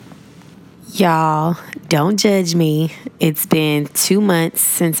Y'all, don't judge me. It's been 2 months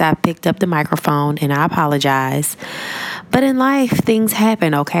since I picked up the microphone, and I apologize. But in life, things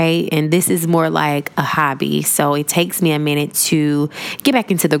happen, okay? And this is more like a hobby. So it takes me a minute to get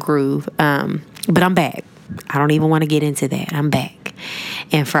back into the groove. But I'm back. I don't even want to get into that. I'm back.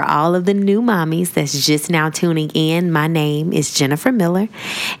 And for all of the new mommies that's just now tuning in, my name is Jennifer Miller,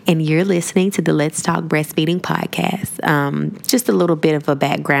 and you're listening to the Let's Talk Breastfeeding podcast. Just a little bit of a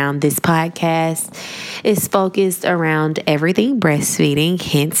background. This podcast is focused around everything breastfeeding,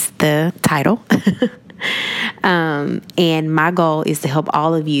 hence the title. And my goal is to help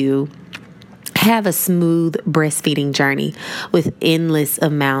all of you have a smooth breastfeeding journey with endless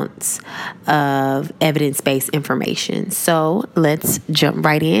amounts of evidence-based information. So let's jump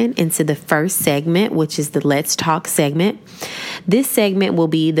right into the first segment, which is the Let's Talk segment. This segment will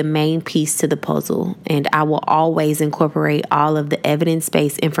be the main piece to the puzzle, and I will always incorporate all of the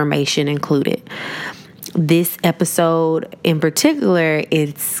evidence-based information included. This episode in particular,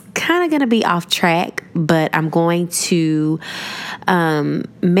 it's kind of going to be off track, but I'm going to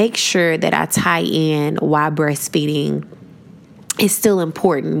make sure that I tie in why breastfeeding is still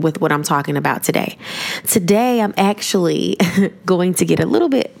important with what I'm talking about today. Today, I'm actually going to get a little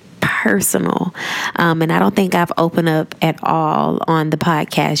bit personal. And I don't think I've opened up at all on the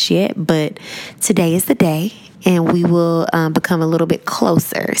podcast yet, but today is the day and we will become a little bit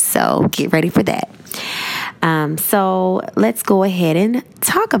closer. So get ready for that. So let's go ahead and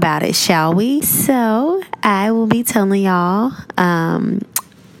talk about it, shall we? So I will be telling y'all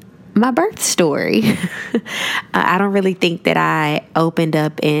my birth story. I don't really think that I opened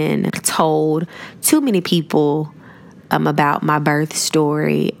up and told too many people about my birth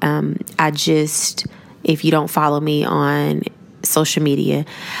story. If you don't follow me on social media,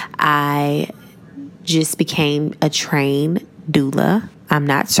 I just became a trained doula. I'm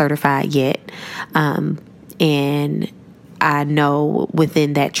not certified yet. And I know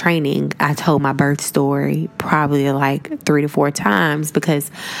within that training, I told my birth story probably like 3 to 4 times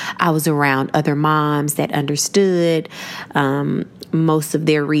because I was around other moms that understood most of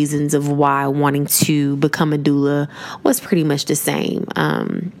their reasons of why wanting to become a doula was pretty much the same,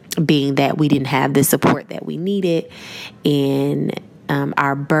 being that we didn't have the support that we needed, and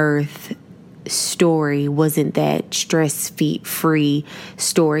our birth story wasn't that stress-free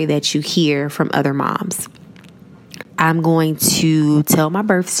story that you hear from other moms. I'm going to tell my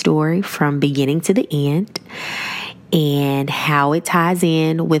birth story from beginning to the end and how it ties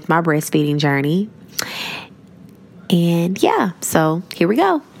in with my breastfeeding journey. And yeah, so here we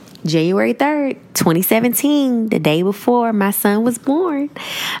go. January 3rd, 2017, the day before my son was born.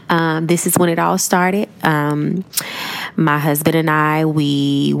 This is when it all started. My husband and I,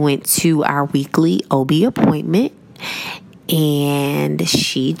 we went to our weekly OB appointment, and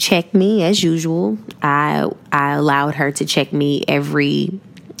she checked me as usual. I allowed her to check me every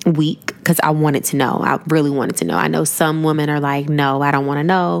week because I wanted to know. I really wanted to know. I know some women are like, no, I don't want to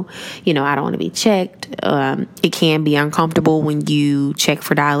know. I don't want to be checked. It can be uncomfortable when you check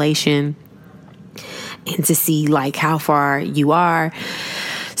for dilation and to see like how far you are.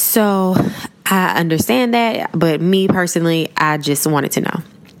 So I understand that. But me personally, I just wanted to know.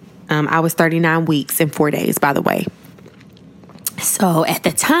 I was 39 weeks and 4 days, by the way. So at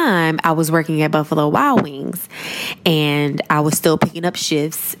the time, I was working at Buffalo Wild Wings, and I was still picking up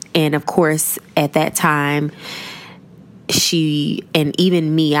shifts. And of course, at that time, she and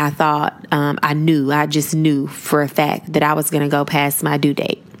even me, I thought, I just knew for a fact that I was going to go past my due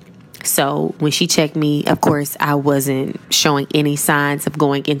date. So when she checked me, of course, I wasn't showing any signs of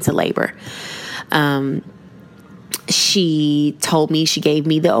going into labor. She told me, she gave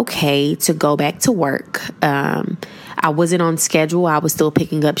me the okay to go back to work. I wasn't on schedule. I was still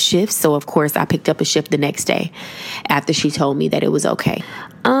picking up shifts. So of course I picked up a shift the next day after she told me that it was okay.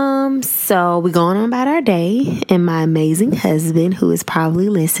 So we going on about our day, and my amazing husband, who is probably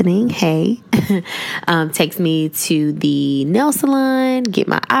listening, hey, takes me to the nail salon, get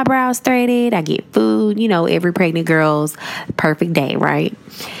my eyebrows threaded. I get food, every pregnant girl's perfect day, right?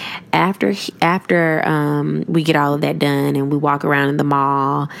 After we get all of that done and we walk around in the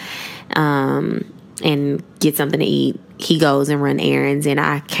mall and get something to eat, he goes and run errands, and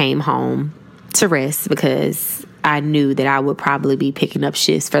I came home to rest because I knew that I would probably be picking up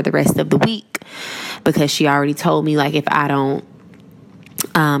shifts for the rest of the week because she already told me, like, if I don't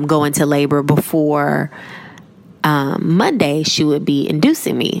go into labor before Monday, she would be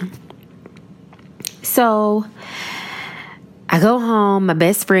inducing me. So I go home. My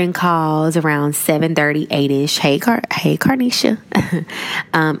best friend calls around 7:30, 8-ish. Hey, Carnisha.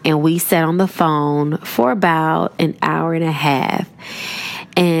 And we sat on the phone for about an hour and a half.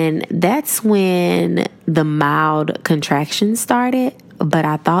 And that's when the mild contractions started, but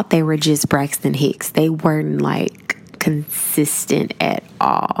I thought they were just Braxton Hicks. They weren't like consistent at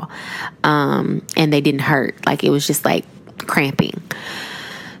all. And they didn't hurt. Like, it was just like cramping.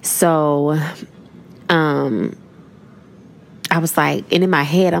 So, I was like, and in my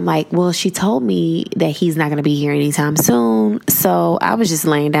head, I'm like, well, she told me that he's not going to be here anytime soon. So I was just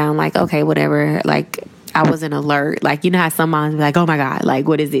laying down like, okay, whatever. Like, I wasn't alert. Like, you know how some moms be like, oh my God, like,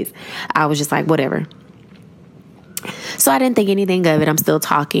 what is this? I was just like, whatever. So I didn't think anything of it. I'm still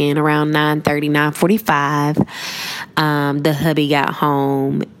talking around 9:30, 9:45. The hubby got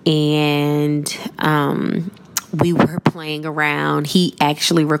home and, we were playing around. He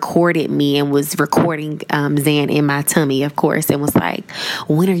actually recorded me and was recording Zan in my tummy, of course, and was like,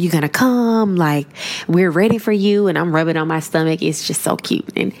 when are you going to come? Like, we're ready for you. And I'm rubbing on my stomach. It's just so cute.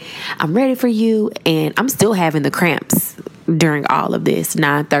 And I'm ready for you. And I'm still having the cramps during all of this,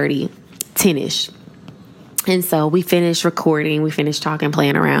 9:30, 10-ish. And so we finished recording, we finished talking,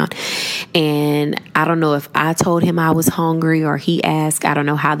 playing around. And I don't know if I told him I was hungry or he asked. I don't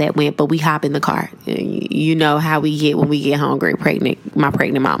know how that went, but we hop in the car. You know how we get when we get hungry, my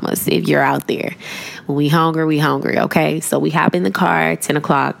pregnant mamas, if you're out there. When we hungry, okay? So we hop in the car at 10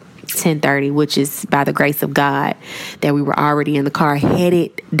 o'clock, 10:30, which is by the grace of God that we were already in the car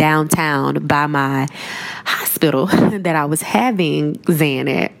headed downtown by my hospital that I was having Zan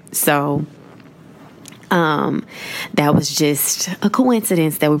at. So that was just a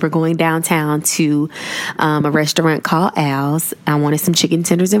coincidence that we were going downtown to a restaurant called Al's. I wanted some chicken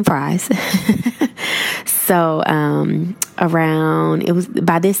tenders and fries. So around, it was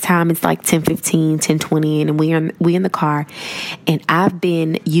by this time it's like 10:15, 10:20, and we in the car, and I've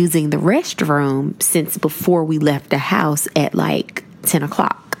been using the restroom since before we left the house at like 10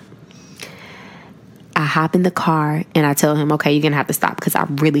 o'clock. I hop in the car and I tell him, okay, you're going to have to stop because I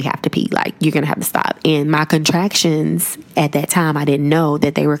really have to pee. Like, you're going to have to stop. And my contractions at that time, I didn't know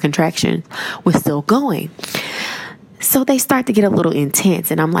that they were contractions, were still going. So they start to get a little intense.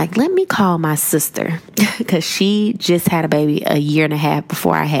 And I'm like, let me call my sister because she just had a baby a year and a half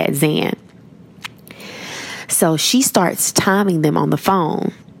before I had Zan. So she starts timing them on the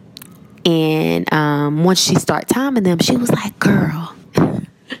phone. And once she started timing them, she was like, girl,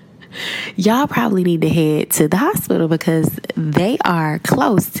 y'all probably need to head to the hospital because they are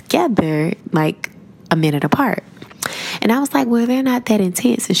close together, like a minute apart. And I was like, well, they're not that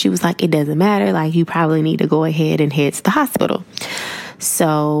intense. And she was like, it doesn't matter. Like, you probably need to go ahead and head to the hospital.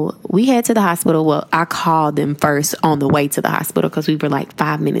 So we head to the hospital. Well, I called them first on the way to the hospital because we were like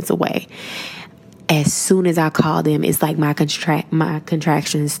 5 minutes away. As soon as I called them, it's like my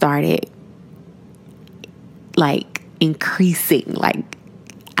contractions started like increasing. Like,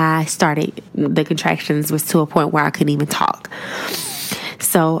 the contractions was to a point where I couldn't even talk.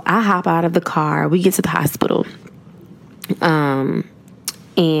 So I hop out of the car. We get to the hospital.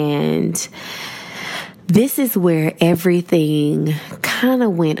 And this is where everything kind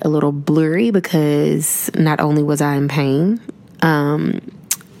of went a little blurry because not only was I in pain,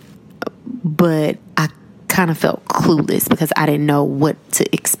 but I kind of felt clueless because I didn't know what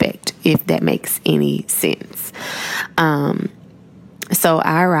to expect, if that makes any sense. So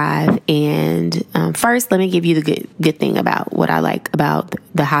I arrive, and first, let me give you the good thing about what I like about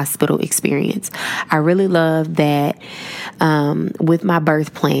the hospital experience. I really love that with my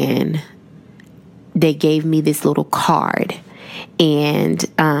birth plan, they gave me this little card, and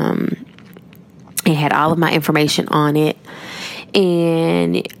it had all of my information on it.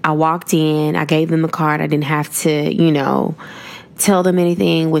 And I walked in, I gave them the card. I didn't have to, tell them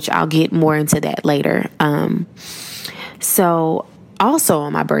anything, which I'll get more into that later. So also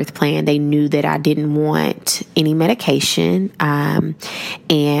on my birth plan, they knew that I didn't want any medication, and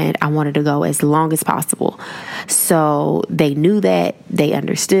I wanted to go as long as possible. So they knew that, they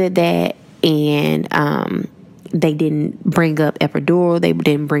understood that, and they didn't bring up epidural. They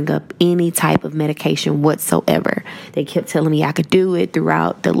didn't bring up any type of medication whatsoever. They kept telling me I could do it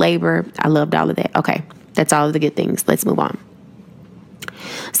throughout the labor. I loved all of that. Okay, that's all of the good things. Let's move on.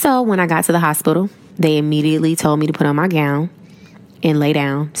 So when I got to the hospital, they immediately told me to put on my gown and lay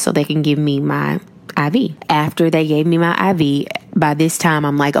down so they can give me my IV. After they gave me my IV, by this time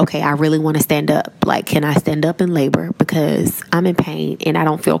I'm like, okay, I really want to stand up. Like, can I stand up in labor? Because I'm in pain and I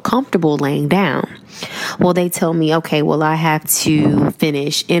don't feel comfortable laying down. Well, they tell me, okay, well, I have to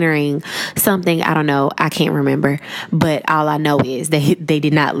finish entering something. I don't know. I can't remember. But all I know is they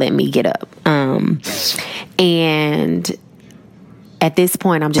did not let me get up. And at this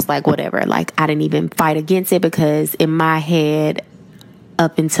point, I'm just like, whatever. Like, I didn't even fight against it because in my head,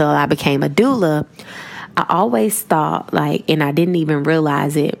 up until I became a doula, I always thought, like, and I didn't even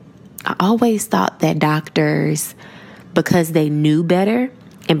realize it, I always thought that doctors, because they knew better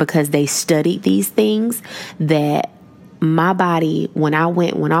and because they studied these things, that my body, when I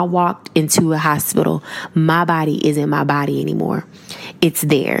walked into a hospital, my body isn't my body anymore. It's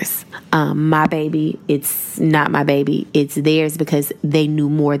theirs. My baby, it's not my baby. It's theirs because they knew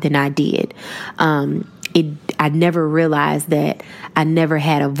more than I did. I never realized that I never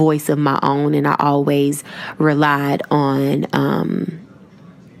had a voice of my own, and I always relied on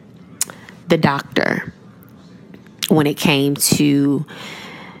the doctor when it came to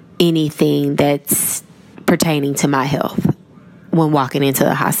anything that's pertaining to my health when walking into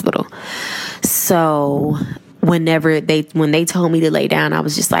the hospital. So when they told me to lay down, I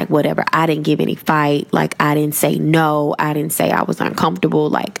was just like, whatever. I didn't give any fight. Like, I didn't say no. I didn't say I was uncomfortable.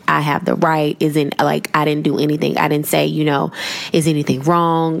 Like, I have the right. I didn't do anything. I didn't say, is anything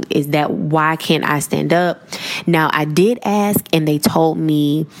wrong? Why can't I stand up? Now, I did ask, and they told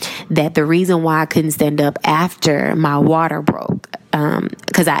me that the reason why I couldn't stand up after my water broke,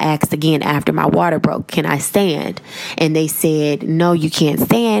 because I asked again after my water broke, can I stand? And they said, no, you can't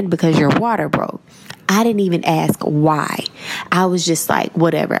stand because your water broke. I didn't even ask why. I was just like,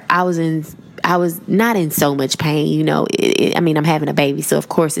 whatever. I was not in so much pain, I'm having a baby, so of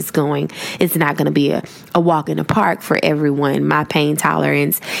course it's not going to be a walk in the park for everyone. My pain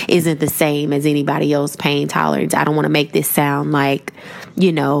tolerance isn't the same as anybody else's pain tolerance. I don't want to make this sound like,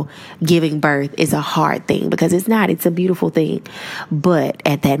 giving birth is a hard thing, because it's not. It's a beautiful thing. But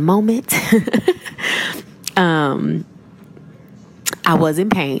at that moment, I was in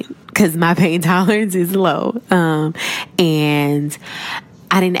pain because my pain tolerance is low. And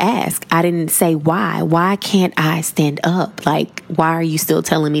I didn't ask. I didn't say why. Why can't I stand up? Like, why are you still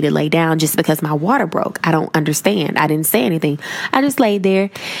telling me to lay down just because my water broke? I don't understand. I didn't say anything. I just laid there.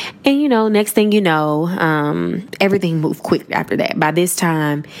 And, next thing you know, everything moved quick after that. By this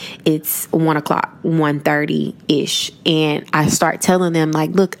time, it's 1:30-ish. And I start telling them, like,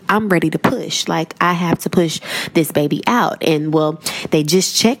 look, I'm ready to push. Like, I have to push this baby out. And, well, they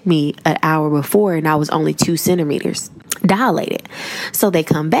just checked me an hour before, and I was only 2 centimeters dilated. So they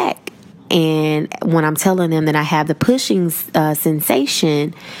come back, and when I'm telling them that I have the pushing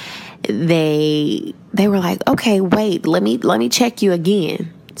sensation, they were like, okay, wait, let me check you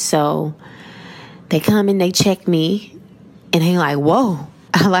again. So they come and they check me, and they like, whoa.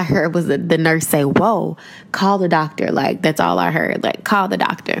 All I heard was the nurse say, whoa, call the doctor. Like, that's all I heard, like, call the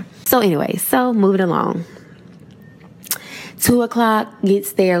doctor. So anyway, moving along. 2:00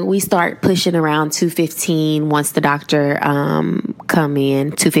 gets there. We start pushing around 2:15 once the doctor come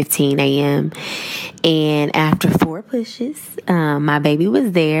in, 2:15 a.m. And after 4 pushes, my baby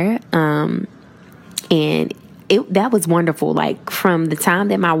was there. And that was wonderful. Like, from the time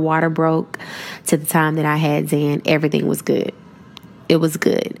that my water broke to the time that I had Zan, everything was good. It was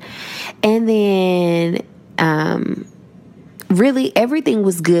good. And then really everything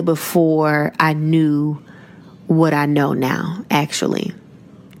was good before I knew what I know now, actually.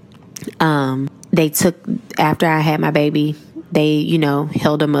 After I had my baby, they,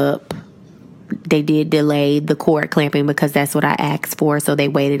 held him up. They did delay the cord clamping because that's what I asked for. So they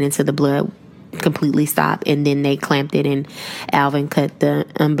waited until the blood completely stopped, and then they clamped it, and Alvin cut the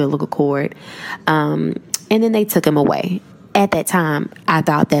umbilical cord. And then they took him away. At that time, I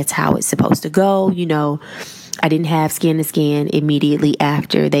thought that's how it's supposed to go, I didn't have skin to skin. Immediately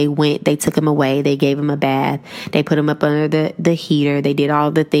after they took him away. They gave him a bath. They put him up under the heater. They did all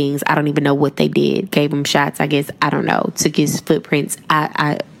the things. I don't even know what they did. Gave him shots, I guess. I don't know. Took his footprints.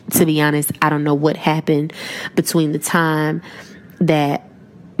 I to be honest, I don't know what happened between the time that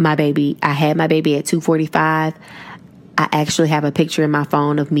I had my baby at 2:45. I actually have a picture in my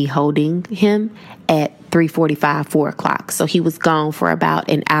phone of me holding him at 3:45, 4:00. So he was gone for about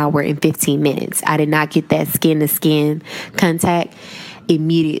an hour and 15 minutes. I did not get that skin to skin contact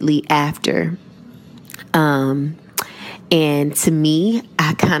immediately after. And to me,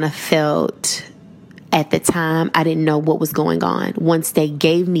 I kind of felt at the time, I didn't know what was going on. Once they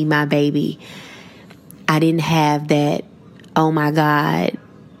gave me my baby, I didn't have that, oh my God,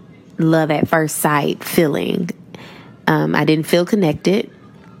 love at first sight feeling. I didn't feel connected.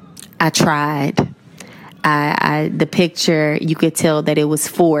 I tried. The picture, you could tell that it was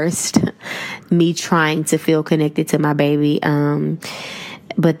forced, me trying to feel connected to my baby.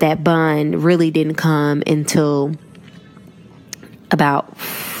 But that bond really didn't come until about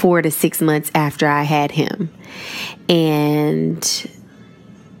 4 to 6 months after I had him. And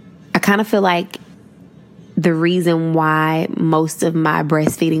I kind of feel like the reason why most of my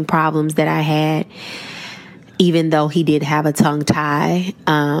breastfeeding problems that I had, even though he did have a tongue tie,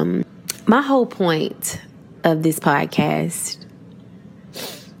 My whole point of this podcast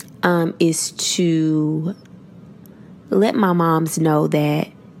is to let my moms know that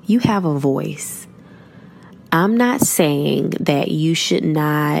you have a voice. I'm not saying that you should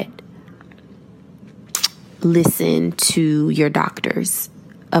not listen to your doctors.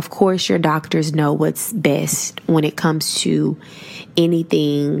 Of course, your doctors know what's best when it comes to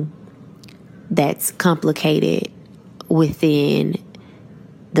anything that's complicated within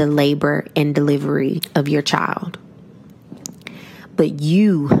the labor and delivery of your child. But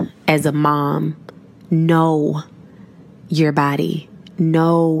you, as a mom, know your body.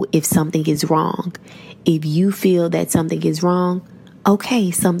 Know if something is wrong. If you feel that something is wrong,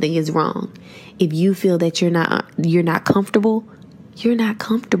 okay, something is wrong. If you feel that you're not comfortable, you're not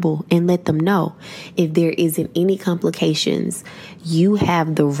comfortable, and let them know. If there isn't any complications, you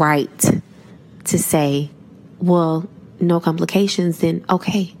have the right to say, well, no complications, then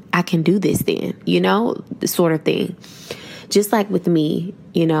okay, I can do this then, the sort of thing. Just like with me,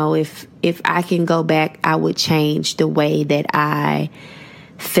 if I can go back, I would change the way that I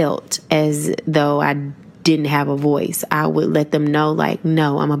felt as though I didn't have a voice. I would let them know, like,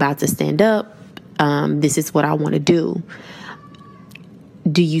 no, I'm about to stand up. This is what I want to do.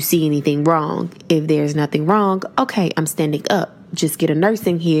 Do you see anything wrong? If there's nothing wrong, okay, I'm standing up. Just get a nurse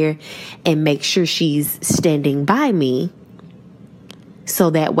in here and make sure she's standing by me. So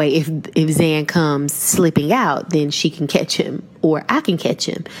that way, if Zan comes slipping out, then she can catch him or I can catch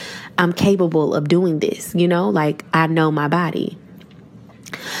him. I'm capable of doing this, like I know my body.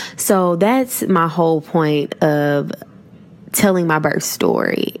 So that's my whole point of telling my birth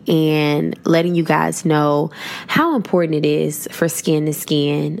story and letting you guys know how important it is for skin to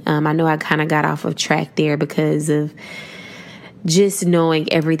skin. I know I kind of got off of track there because of just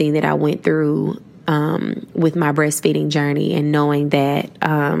knowing everything that I went through with my breastfeeding journey and knowing that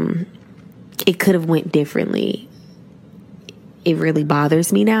it could have went differently. It really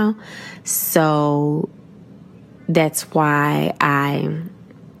bothers me now. So that's why I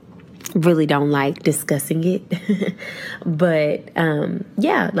really don't like discussing it. But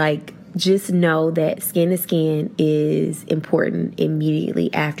just know that skin to skin is important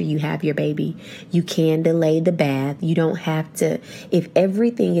immediately after you have your baby. You can delay the bath. You don't have to. If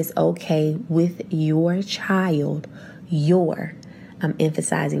everything is okay with your child, I'm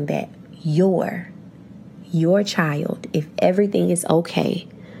emphasizing that, your child, if everything is okay,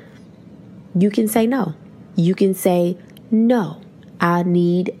 you can say no. You can say, no, I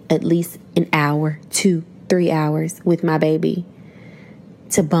need at least an hour, 2, 3 hours with my baby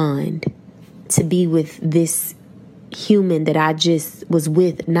to bond, to be with this human that I just was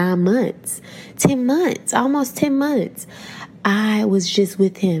with 9 months, 10 months, almost 10 months. I was just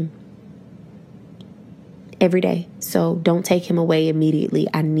with him every day. So don't take him away immediately.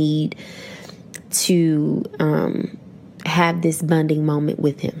 I need to have this bonding moment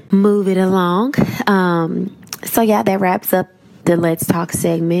with him. Move it along. That wraps up the Let's Talk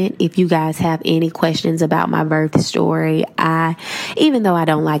segment. If you guys have any questions about my birth story, even though I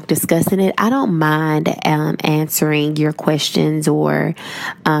don't like discussing it, I don't mind answering your questions or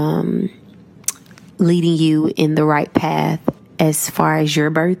leading you in the right path as far as your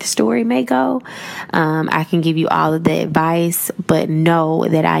birth story may go. I can give you all of the advice, but know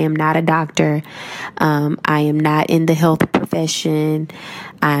that I am not a doctor. I am not in the health profession.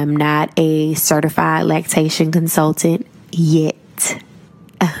 I'm not a certified lactation consultant yet.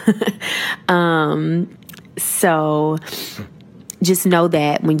 So just know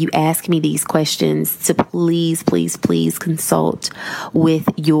that when you ask me these questions, to please consult with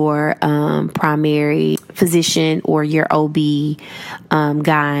your primary physician or your OB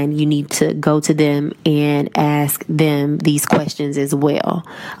gyne. You need to go to them and ask them these questions as well.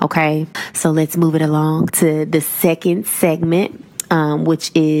 Okay, so let's move it along to the second segment,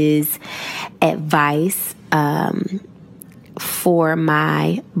 which is advice for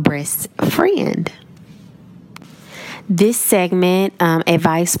my breast friend. This segment,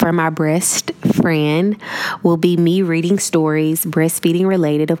 advice for my breast friend, will be me reading stories, breastfeeding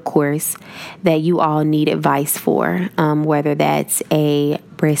related, of course, that you all need advice for, whether that's a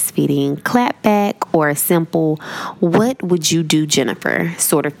breastfeeding clapback or a simple, what would you do, Jennifer,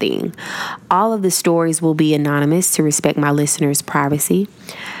 sort of thing. All of the stories will be anonymous to respect my listeners' privacy.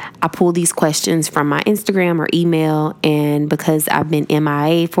 I pull these questions from my Instagram or email, and because I've been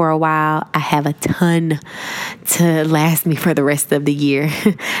MIA for a while, I have a ton to last me for the rest of the year.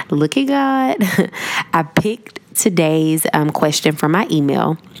 Look at God. I picked today's question from my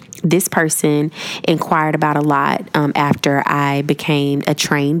email. This person inquired about a lot after I became a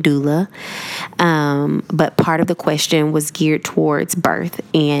trained doula. But part of the question was geared towards birth,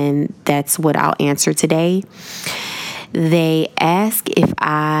 and that's what I'll answer today. They ask if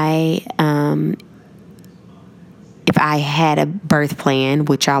I had a birth plan,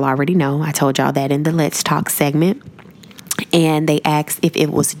 which y'all already know. I told y'all that in the Let's Talk segment. And they asked if it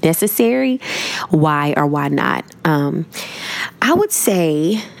was necessary, why or why not. I would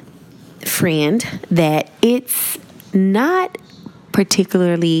say, friend, that it's not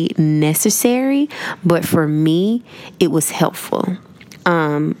particularly necessary, but for me, it was helpful.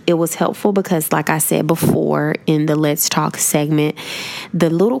 It was helpful because, like I said before in the Let's Talk segment, the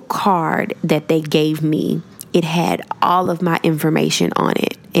little card that they gave me, it had all of my information on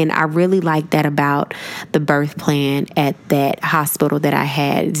it. And I really liked that about the birth plan at that hospital that I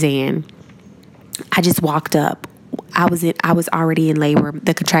had, Zan. I just walked up. I was already in labor.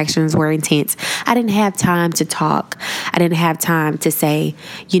 The contractions were intense. I didn't have time to talk. I didn't have time to say,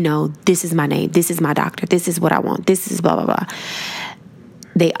 this is my name. This is my doctor. This is what I want. This is blah, blah, blah.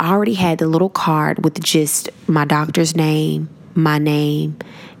 They already had the little card with just my doctor's name, my name,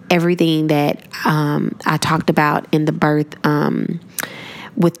 everything that I talked about in the birth,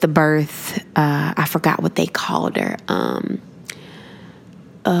 with the birth, I forgot what they called her.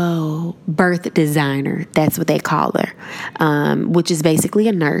 Birth designer. That's what they call her, which is basically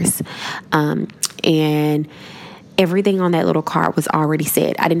a nurse. And everything on that little card was already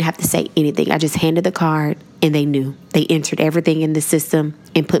said. I didn't have to say anything. I just handed the card and they knew. They entered everything in the system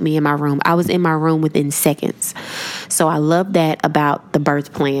and put me in my room. I was in my room within seconds. So I love that about the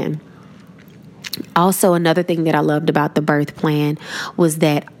birth plan. Also, another thing that I loved about the birth plan was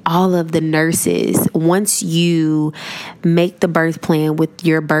that all of the nurses, once you make the birth plan with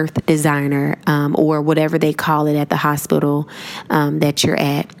your birth designer, or whatever they call it at the hospital that you're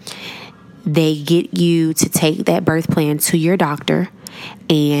at, they get you to take that birth plan to your doctor,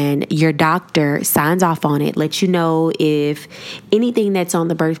 and your doctor signs off on it, lets you know if anything that's on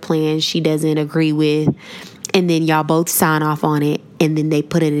the birth plan she doesn't agree with, and then y'all both sign off on it, and then they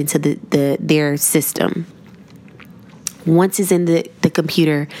put it into their system. Once it's in the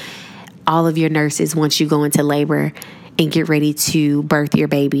computer, all of your nurses, once you go into labor and get ready to birth your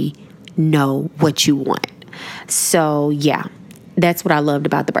baby, know what you want. So yeah, that's what I loved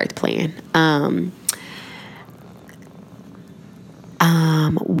about the birth plan.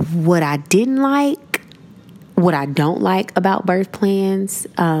 What I didn't like, what I don't like about birth plans,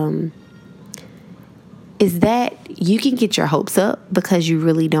 is that you can get your hopes up because you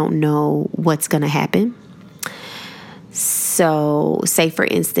really don't know what's going to happen. So, say for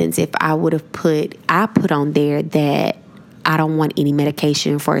instance, if I put on there that I don't want any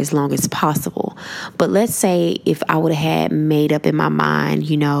medication for as long as possible. But let's say if I would have had made up in my mind,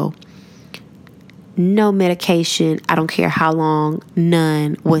 no medication, I don't care how long,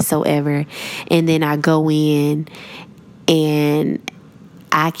 none whatsoever. And then I go in and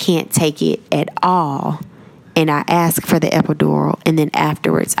I can't take it at all. And I ask for the epidural, and then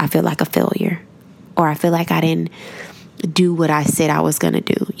afterwards I feel like a failure, or I feel like I didn't do what I said I was going to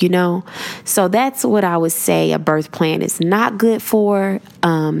do, So that's what I would say a birth plan is not good for.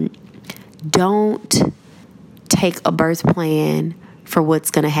 Don't take a birth plan for what's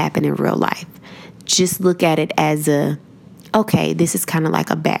going to happen in real life. Just look at it as okay, this is kind of like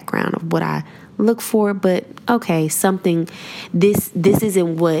a background of what I look for, but okay, something, this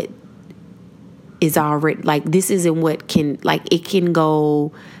isn't what is already, like, this isn't what can, like, it can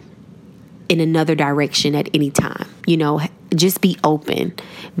go in another direction at any time. Just be open.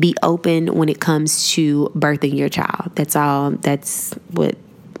 Be open when it comes to birthing your child. That's all. That's what,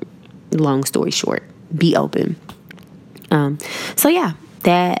 long story short, be open. So yeah,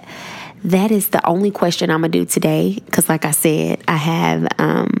 that is the only question I'm going to do today. Because like I said, I have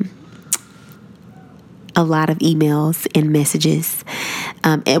a lot of emails and messages.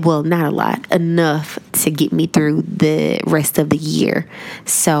 Well, not a lot, enough to get me through the rest of the year.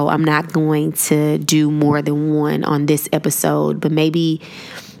 So I'm not going to do more than one on this episode, but maybe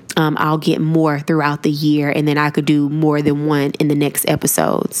I'll get more throughout the year, and then I could do more than one in the next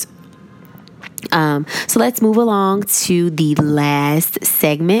episodes. So let's move along to the last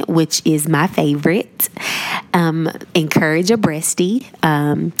segment, which is my favorite. Encourage a breastie.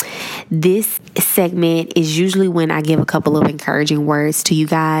 This segment is usually when I give a couple of encouraging words to you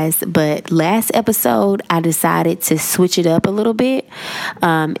guys, but last episode I decided to switch it up a little bit,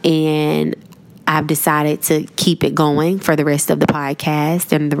 and I've decided to keep it going for the rest of the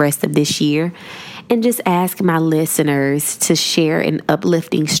podcast and the rest of this year, and just ask my listeners to share an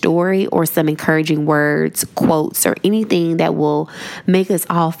uplifting story or some encouraging words, quotes, or anything that will make us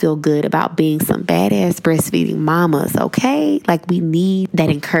all feel good about being some badass breastfeeding mamas, okay? Like, we need that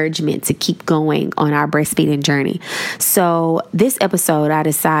encouragement to keep going on our breastfeeding journey. So this episode, I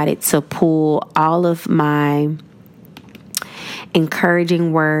decided to pull all of my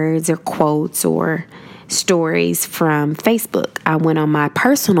encouraging words or quotes or stories from Facebook. I went on my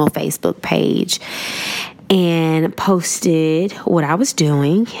personal Facebook page and posted what I was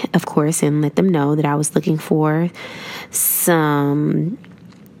doing, of course, and let them know that I was looking for some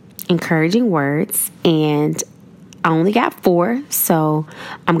encouraging words. And I only got 4, so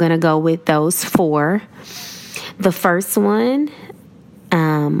I'm going to go with those 4. The first one,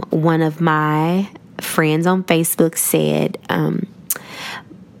 one of my friends on Facebook said,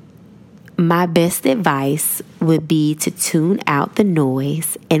 my best advice would be to tune out the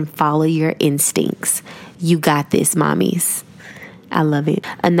noise and follow your instincts. You got this, mommies. I love it.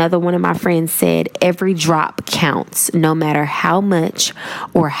 Another one of my friends said, every drop counts, no matter how much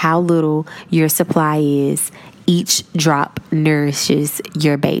or how little your supply is. Each drop nourishes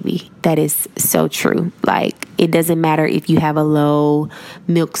your baby. That is so true. Like, it doesn't matter if you have a low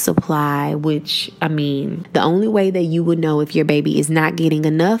milk supply, which, I mean, the only way that you would know if your baby is not getting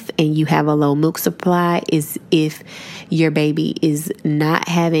enough and you have a low milk supply is if your baby is not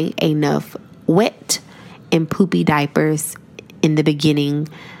having enough wet and poopy diapers in the beginning.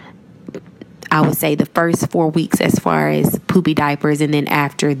 I would say the first 4 weeks as far as poopy diapers, and then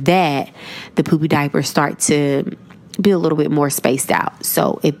after that, the poopy diapers start to be a little bit more spaced out.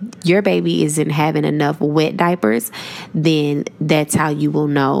 So if your baby isn't having enough wet diapers, then that's how you will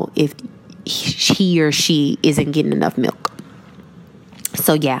know if he or she isn't getting enough milk.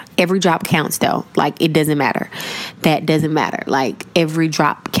 So yeah, every drop counts though. Like, it doesn't matter. That doesn't matter. Like, every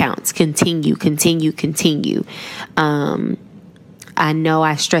drop counts. Continue. I know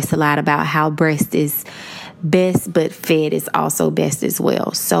I stress a lot about how breast is best, but fed is also best as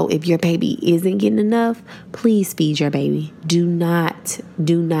well. So if your baby isn't getting enough, please feed your baby. I do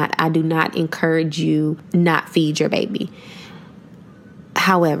not encourage you not feed your baby.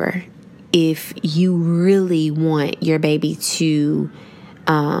 However, if you really want your baby to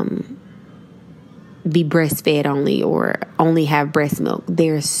be breastfed only or only have breast milk,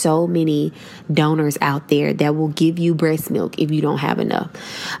 there are so many donors out there that will give you breast milk if you don't have enough.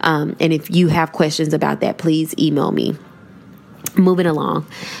 And if you have questions about that, please email me. Moving along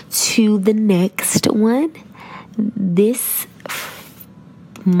to the next one. This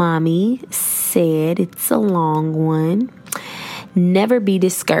mommy said, it's a long one. Never be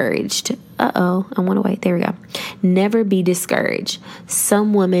discouraged. I want to wait. There we go. Never be discouraged.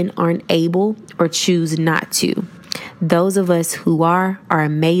 Some women aren't able or choose not to. Those of us who are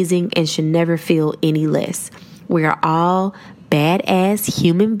amazing and should never feel any less. We are all badass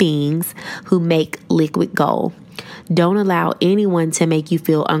human beings who make liquid gold. Don't allow anyone to make you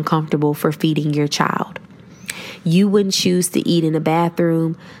feel uncomfortable for feeding your child. You wouldn't choose to eat in a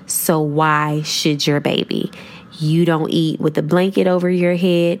bathroom, so why should your baby? You don't eat with a blanket over your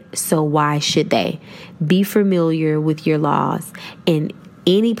head, so why should they? Be familiar with your laws. In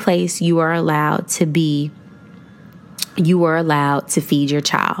any place you are allowed to be, you are allowed to feed your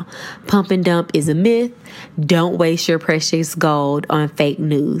child. Pump and dump is a myth. Don't waste your precious gold on fake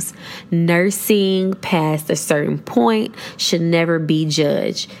news. Nursing past a certain point should never be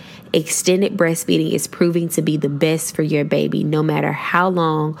judged. Extended breastfeeding is proving to be the best for your baby, no matter how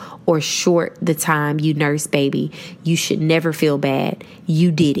long or short the time you nurse baby. You should never feel bad.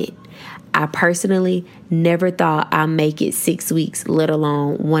 You did it. I personally never thought I'd make it 6 weeks, let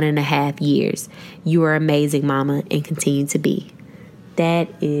alone 1.5 years. You are amazing, mama, and continue to be. That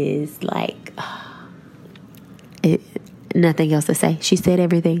is like, nothing else to say. She said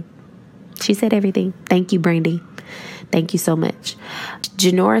everything. Thank you, Brandy. Thank you so much.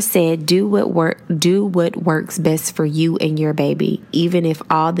 Janora said, do what works best for you and your baby, even if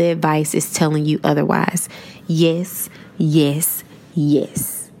all the advice is telling you otherwise. Yes.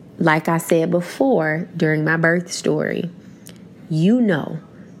 Like I said before during my birth story, you know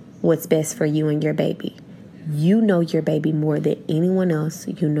what's best for you and your baby. You know your baby more than anyone else.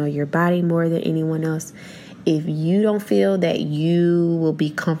 You know your body more than anyone else. If you don't feel that you will be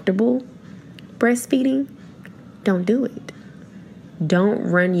comfortable breastfeeding, don't do it. don't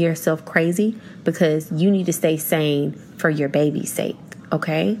run yourself crazy because you need to stay sane for your baby's sake,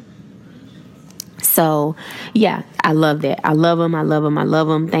 okay? So, yeah, I love that. I love them. I love them. I love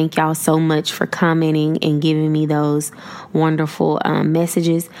them. Thank y'all so much for commenting and giving me those wonderful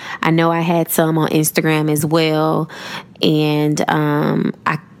messages. I know I had some on Instagram as well, and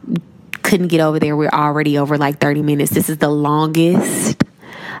I couldn't get over there. We're already over like 30 minutes. This is the longest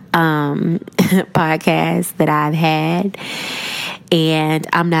podcast that I've had, and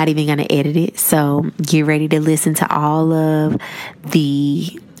I'm not even going to edit it. So get ready to listen to all of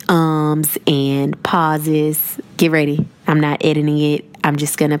the and pauses. Get ready. I'm not editing it. I'm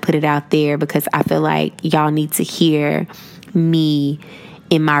just going to put it out there because I feel like y'all need to hear me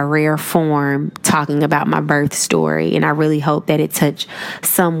in my rare form talking about my birth story. And I really hope that it touched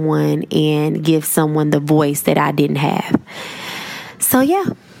someone and give someone the voice that I didn't have. So yeah,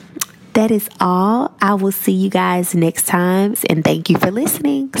 that is all. I will see you guys next time. And thank you for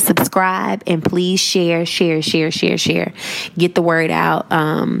listening. Subscribe and please share. Get the word out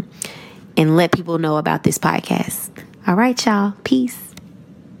and let people know about this podcast. All right, y'all. Peace.